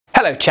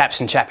Hello chaps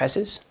and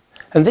chapesses,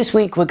 and this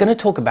week we're going to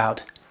talk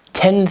about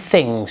 10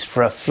 things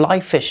for a fly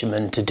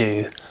fisherman to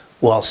do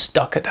while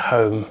stuck at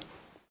home.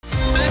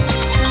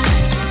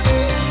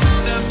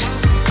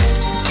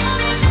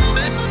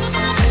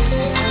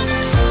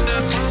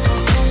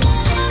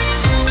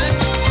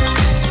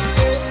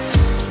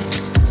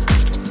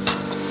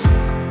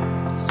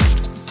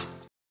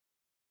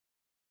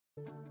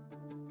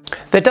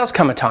 There does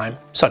come a time,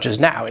 such as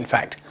now in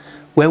fact,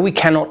 where we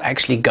cannot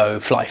actually go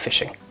fly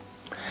fishing.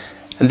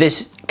 And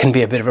this can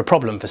be a bit of a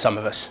problem for some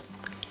of us.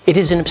 It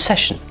is an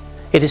obsession.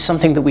 It is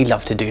something that we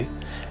love to do,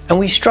 and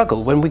we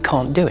struggle when we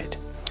can't do it.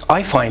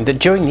 I find that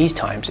during these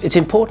times it's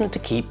important to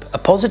keep a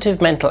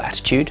positive mental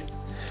attitude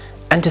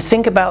and to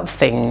think about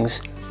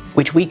things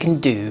which we can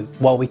do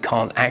while we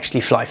can't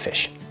actually fly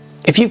fish.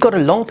 If you've got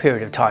a long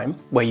period of time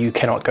where you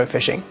cannot go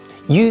fishing,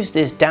 use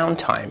this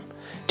downtime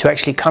to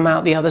actually come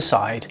out the other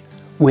side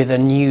with a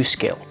new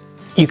skill.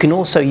 You can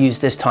also use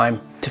this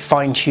time to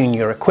fine-tune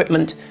your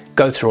equipment,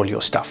 go through all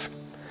your stuff.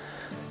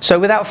 So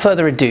without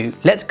further ado,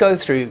 let's go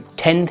through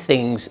 10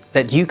 things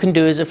that you can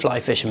do as a fly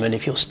fisherman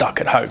if you're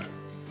stuck at home.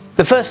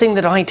 The first thing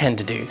that I tend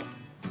to do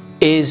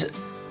is,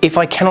 if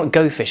I cannot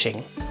go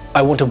fishing,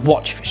 I want to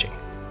watch fishing.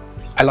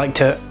 I like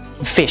to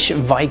fish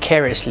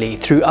vicariously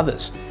through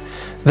others.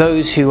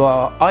 Those who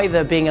are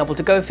either being able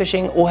to go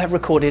fishing or have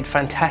recorded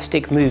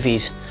fantastic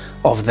movies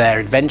of their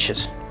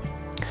adventures.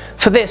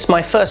 For this,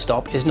 my first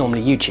stop is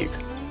normally YouTube.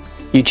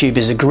 YouTube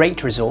is a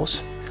great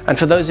resource, and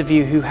for those of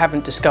you who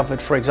haven't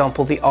discovered, for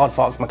example, the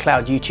Aardvark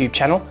McLeod YouTube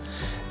channel,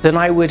 then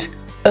I would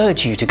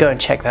urge you to go and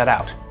check that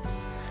out.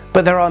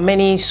 But there are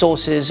many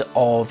sources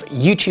of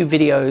YouTube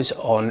videos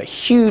on a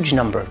huge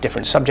number of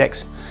different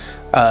subjects.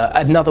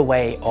 Another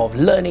way of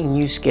learning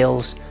new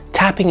skills,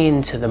 tapping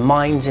into the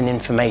minds and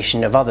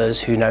information of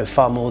others who know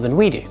far more than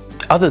we do.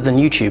 Other than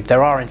YouTube,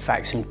 there are in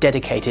fact some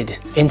dedicated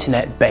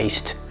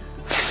internet-based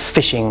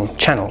fishing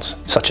channels,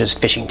 such as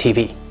Fishing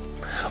TV.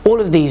 All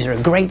of these are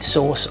a great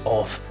source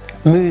of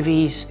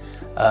movies,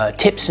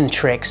 tips and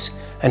tricks,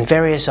 and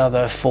various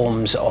other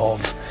forms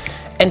of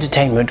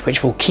entertainment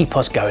which will keep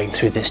us going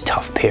through this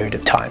tough period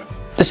of time.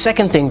 The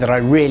second thing that I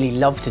really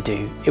love to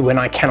do when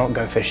I cannot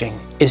go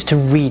fishing is to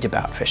read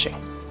about fishing.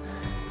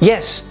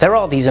 Yes, there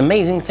are these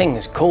amazing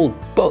things called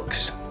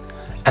books,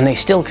 and they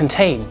still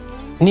contain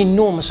an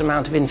enormous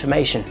amount of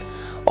information,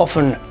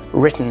 often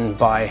written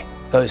by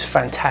those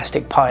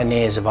fantastic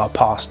pioneers of our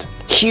past.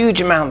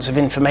 Huge amounts of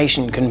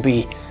information can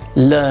be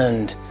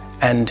learned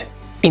and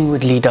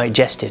inwardly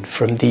digested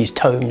from these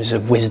tomes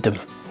of wisdom.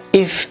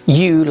 If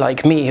you,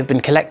 like me, have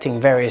been collecting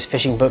various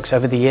fishing books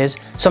over the years,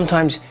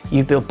 sometimes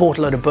you've bought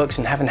a load of books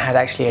and haven't had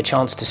actually a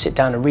chance to sit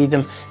down and read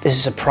them. This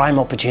is a prime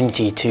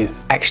opportunity to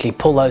actually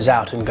pull those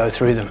out and go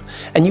through them.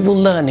 And you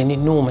will learn an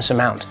enormous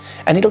amount,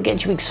 and it'll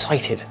get you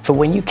excited for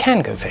when you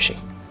can go fishing.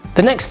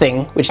 The next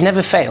thing, which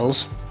never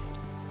fails,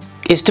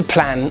 is to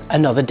plan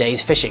another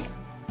day's fishing,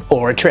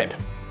 or a trip.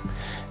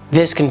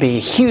 This can be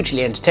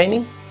hugely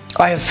entertaining.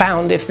 I have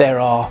found if there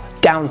are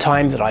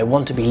downtime that I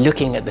want to be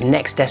looking at the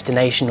next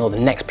destination or the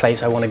next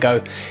place I want to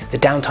go, the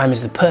downtime is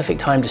the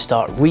perfect time to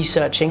start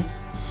researching.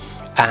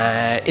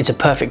 It's a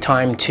perfect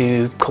time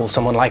to call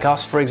someone like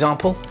us, for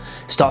example,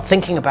 start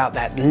thinking about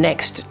that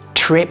next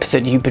trip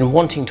that you've been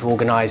wanting to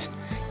organize,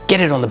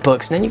 get it on the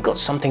books, and then you've got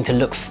something to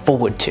look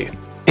forward to.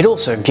 It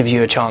also gives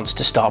you a chance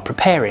to start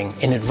preparing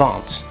in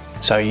advance.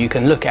 So you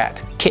can look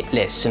at kit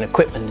lists and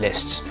equipment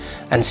lists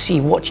and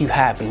see what you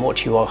have and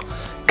what you are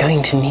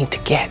going to need to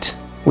get,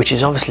 which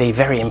is obviously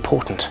very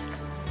important.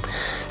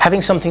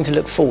 Having something to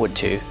look forward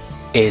to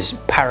is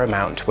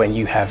paramount when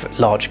you have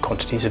large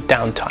quantities of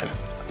downtime.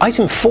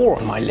 Item 4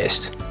 on my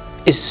list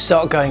is to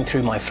start going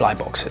through my fly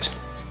boxes.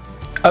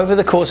 Over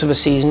the course of a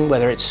season,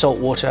 whether it's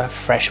saltwater,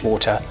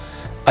 freshwater,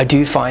 I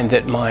do find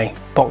that my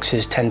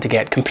boxes tend to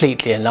get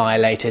completely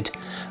annihilated.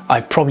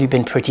 I've probably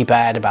been pretty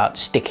bad about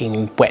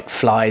sticking wet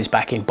flies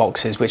back in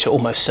boxes, which are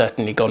almost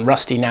certainly gone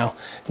rusty now,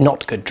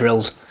 not good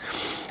drills.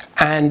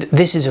 And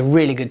this is a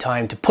really good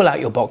time to pull out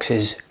your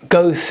boxes,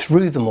 go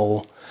through them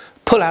all,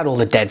 pull out all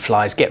the dead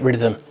flies, get rid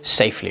of them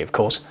safely of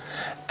course,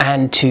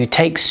 and to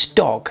take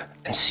stock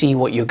and see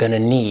what you're going to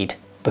need,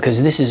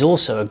 because this is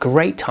also a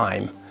great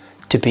time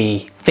to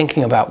be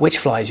thinking about which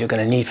flies you're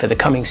going to need for the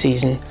coming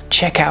season.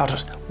 Check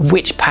out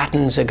which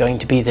patterns are going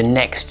to be the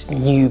next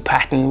new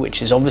pattern,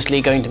 which is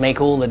obviously going to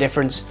make all the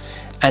difference,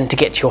 and to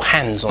get your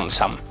hands on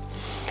some.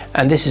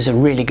 And this is a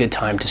really good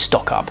time to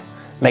stock up.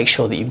 Make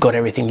sure that you've got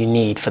everything you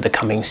need for the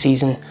coming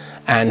season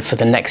and for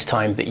the next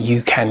time that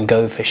you can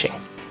go fishing.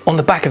 On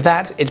the back of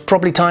that, it's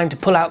probably time to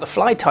pull out the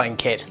fly tying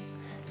kit.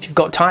 If you've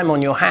got time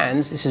on your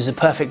hands, this is a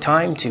perfect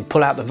time to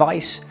pull out the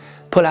vise,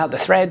 pull out the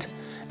thread,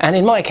 and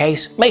in my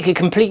case, make a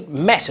complete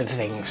mess of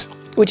things,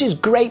 which is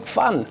great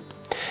fun.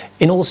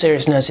 In all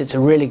seriousness, it's a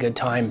really good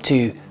time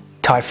to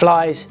tie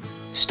flies,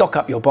 stock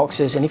up your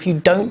boxes, and if you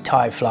don't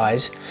tie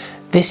flies,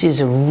 this is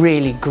a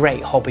really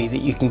great hobby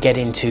that you can get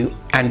into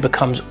and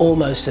becomes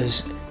almost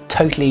as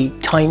totally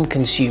time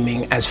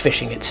consuming as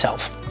fishing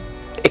itself.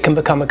 It can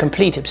become a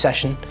complete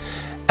obsession,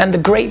 And the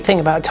great thing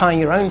about tying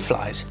your own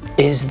flies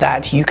is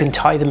that you can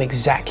tie them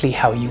exactly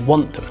how you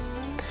want them.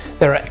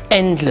 There are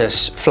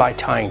endless fly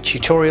tying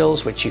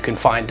tutorials which you can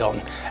find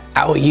on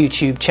our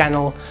YouTube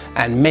channel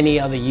and many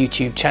other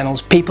YouTube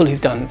channels. People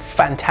who've done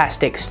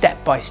fantastic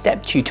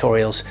step-by-step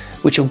tutorials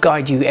which will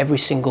guide you every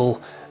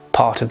single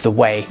part of the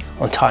way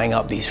on tying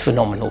up these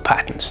phenomenal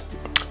patterns.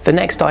 The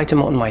next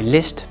item on my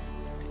list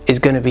is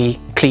going to be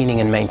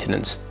cleaning and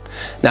maintenance.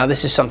 Now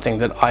this is something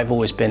that I've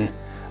always been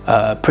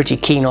pretty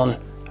keen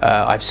on.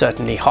 I've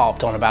certainly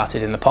harped on about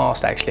it in the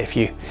past. Actually, if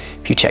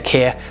you check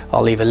here,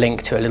 I'll leave a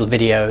link to a little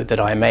video that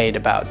I made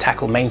about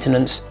tackle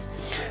maintenance.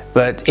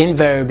 But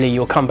invariably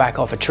you'll come back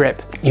off a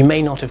trip, you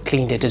may not have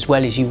cleaned it as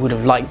well as you would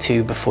have liked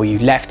to before you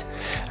left,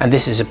 and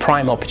this is a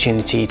prime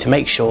opportunity to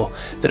make sure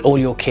that all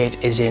your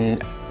kit is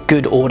in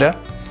good order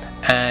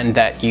and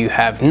that you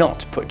have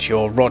not put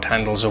your rod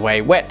handles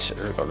away wet,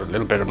 got a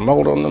little bit of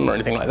mold on them or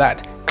anything like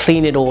that.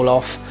 Clean it all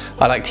off.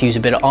 I like to use a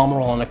bit of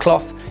Armor All on a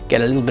cloth, get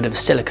a little bit of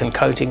silicone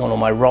coating on all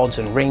my rods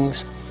and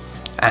rings,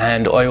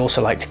 and I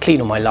also like to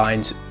clean all my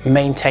lines,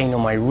 maintain all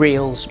my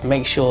reels,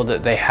 make sure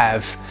that they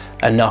have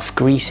enough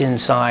grease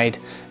inside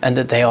and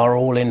that they are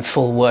all in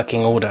full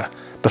working order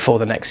before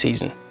the next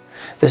season.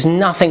 There's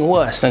nothing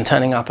worse than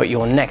turning up at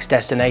your next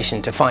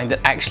destination to find that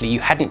actually you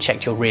hadn't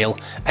checked your reel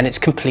and it's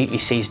completely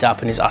seized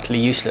up and is utterly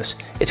useless.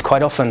 It's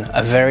quite often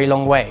a very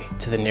long way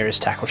to the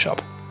nearest tackle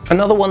shop.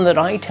 Another one that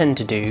I tend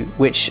to do,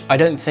 which I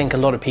don't think a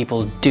lot of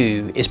people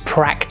do, is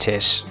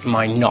practice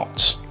my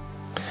knots.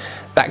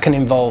 That can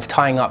involve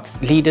tying up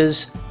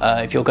leaders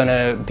if you're going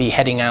to be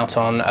heading out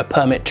on a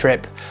permit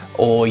trip,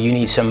 or you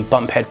need some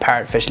bumphead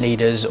parrotfish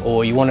leaders,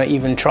 or you want to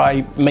even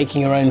try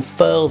making your own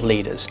furled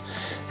leaders.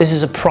 This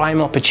is a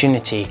prime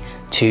opportunity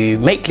to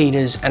make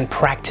leaders and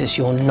practice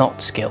your knot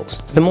skills.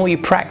 The more you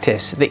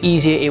practice, the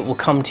easier it will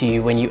come to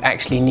you when you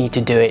actually need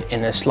to do it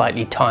in a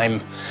slightly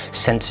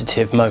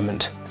time-sensitive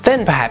moment.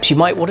 Then perhaps you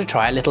might want to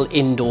try a little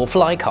indoor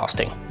fly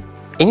casting.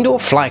 Indoor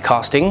fly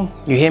casting,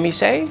 you hear me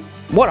say?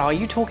 What are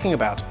you talking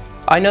about?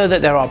 I know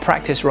that there are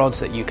practice rods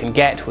that you can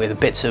get with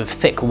bits of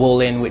thick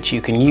wool in which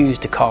you can use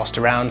to cast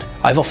around.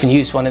 I've often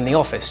used one in the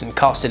office and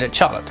cast it at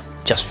Charlotte,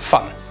 just for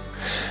fun.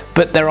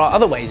 But there are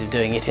other ways of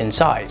doing it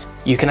inside.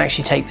 You can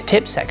actually take the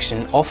tip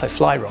section off a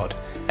fly rod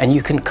and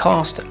you can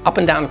cast up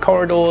and down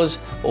corridors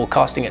or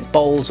casting at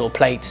bowls or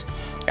plates,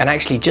 and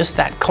actually just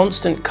that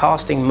constant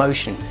casting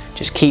motion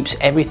just keeps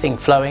everything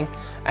flowing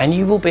and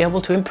you will be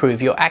able to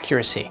improve your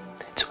accuracy.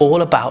 It's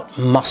all about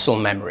muscle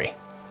memory.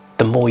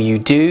 The more you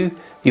do,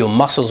 your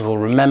muscles will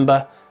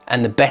remember,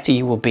 and the better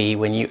you will be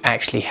when you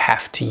actually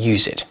have to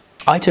use it.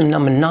 Item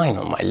number 9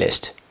 on my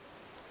list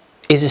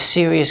is a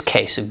serious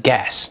case of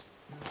gas.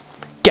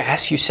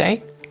 Gas, you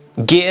say?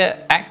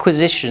 Gear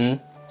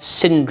acquisition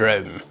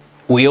syndrome.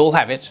 We all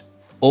have it.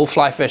 All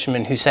fly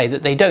fishermen who say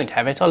that they don't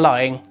have it are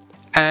lying.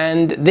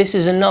 And this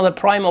is another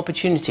prime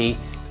opportunity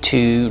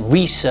to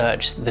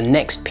research the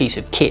next piece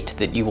of kit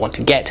that you want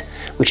to get,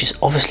 which is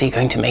obviously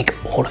going to make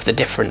all of the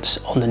difference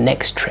on the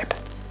next trip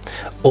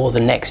or the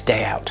next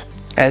day out.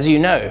 As you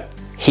know,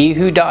 he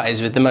who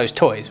dies with the most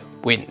toys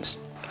wins.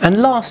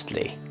 And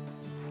lastly,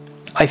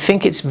 I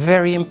think it's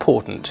very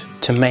important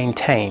to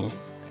maintain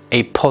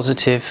a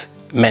positive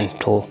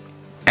mental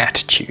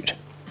attitude.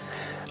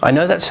 I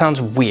know that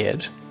sounds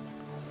weird,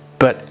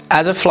 but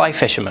as a fly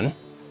fisherman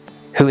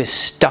who is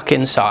stuck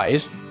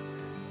inside,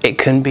 it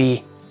can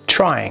be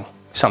trying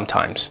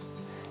sometimes.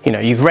 You know,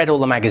 you've read all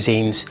the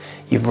magazines,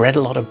 you've read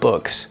a lot of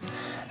books,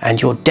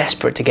 and you're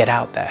desperate to get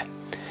out there.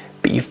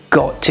 But you've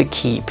got to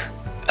keep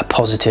a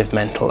positive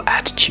mental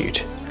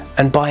attitude.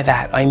 And by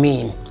that I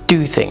mean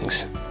do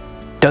things.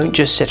 Don't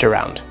just sit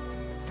around.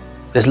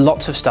 There's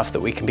lots of stuff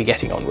that we can be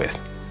getting on with.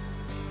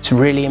 It's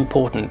really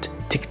important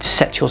to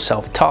set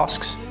yourself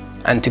tasks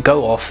and to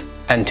go off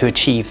and to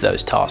achieve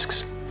those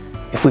tasks.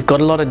 If we've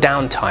got a lot of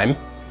downtime,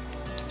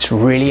 it's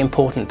really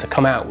important to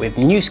come out with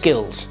new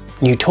skills,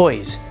 new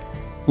toys,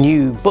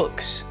 new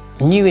books,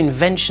 new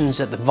inventions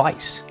at the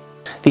vice.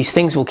 These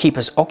things will keep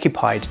us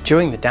occupied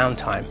during the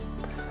downtime,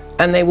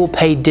 and they will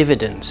pay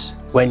dividends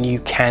when you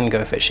can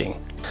go fishing.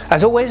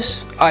 As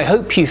always, I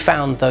hope you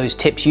found those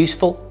tips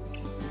useful.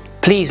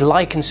 Please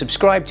like and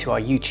subscribe to our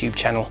YouTube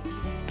channel,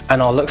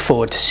 and I'll look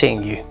forward to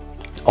seeing you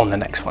on the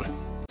next one.